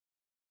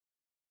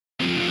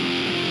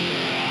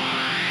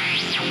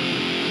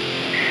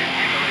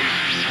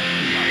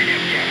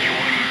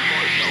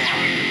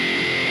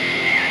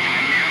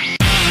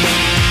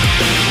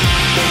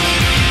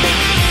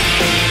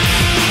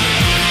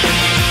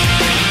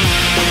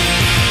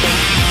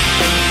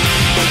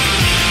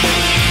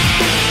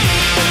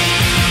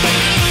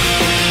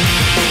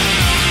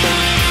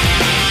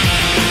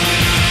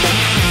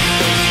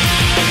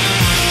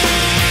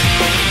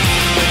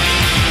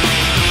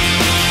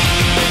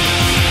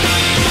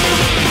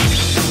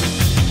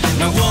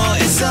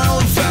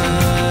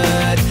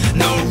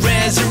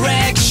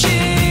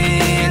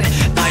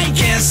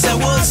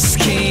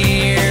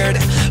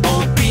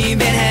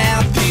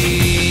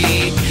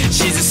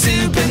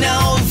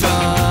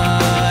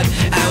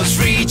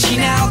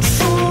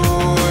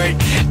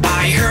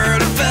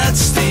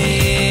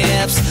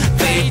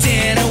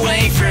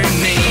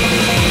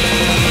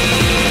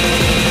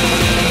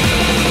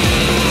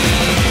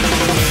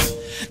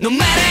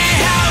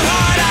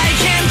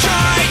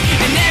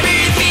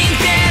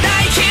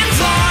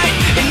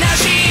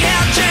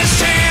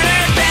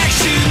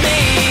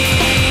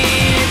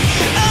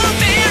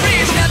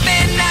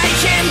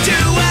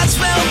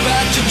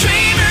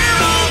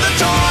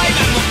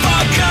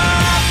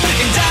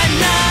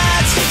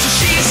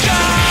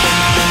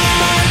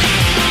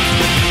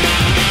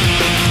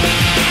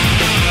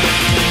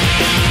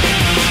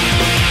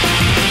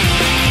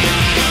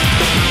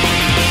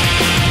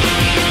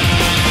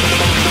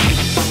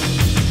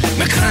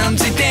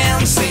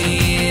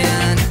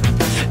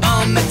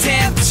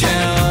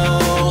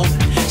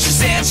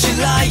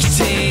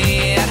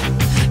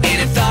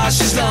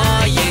She's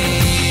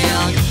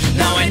lying.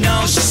 Now I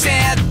know she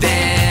said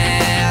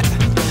that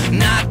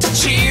not to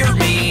cheer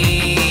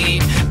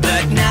me,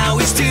 but now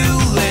it's too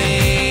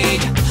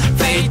late,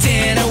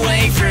 fading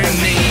away from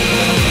me.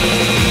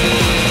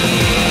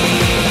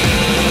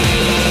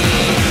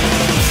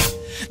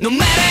 No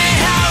matter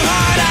how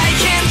hard I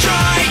can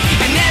try,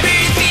 and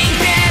everything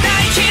that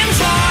I can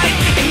find,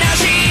 and now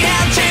she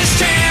has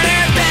just turned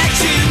her back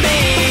to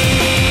me.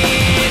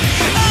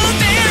 Oh,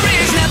 there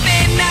is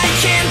nothing I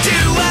can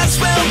do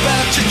as well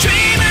but to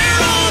dream her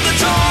all the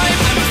time.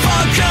 Let me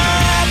fuck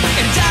up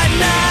and die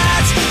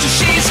not till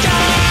she's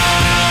gone.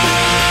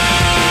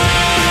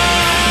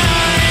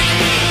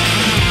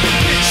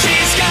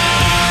 She's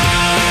gone.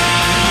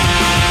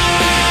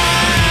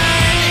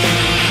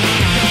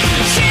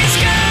 She's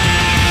gone.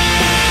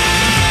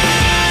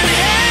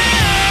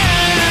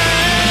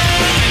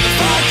 Let me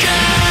fuck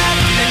up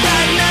and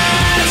die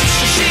not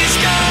till she's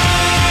gone.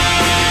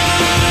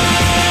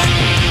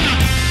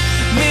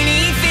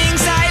 Many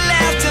things I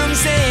left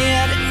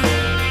unsaid.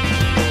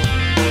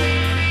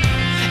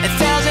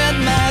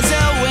 1,000 miles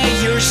away,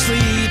 you're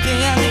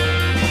sleeping.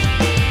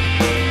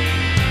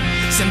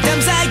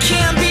 Sometimes I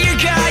can't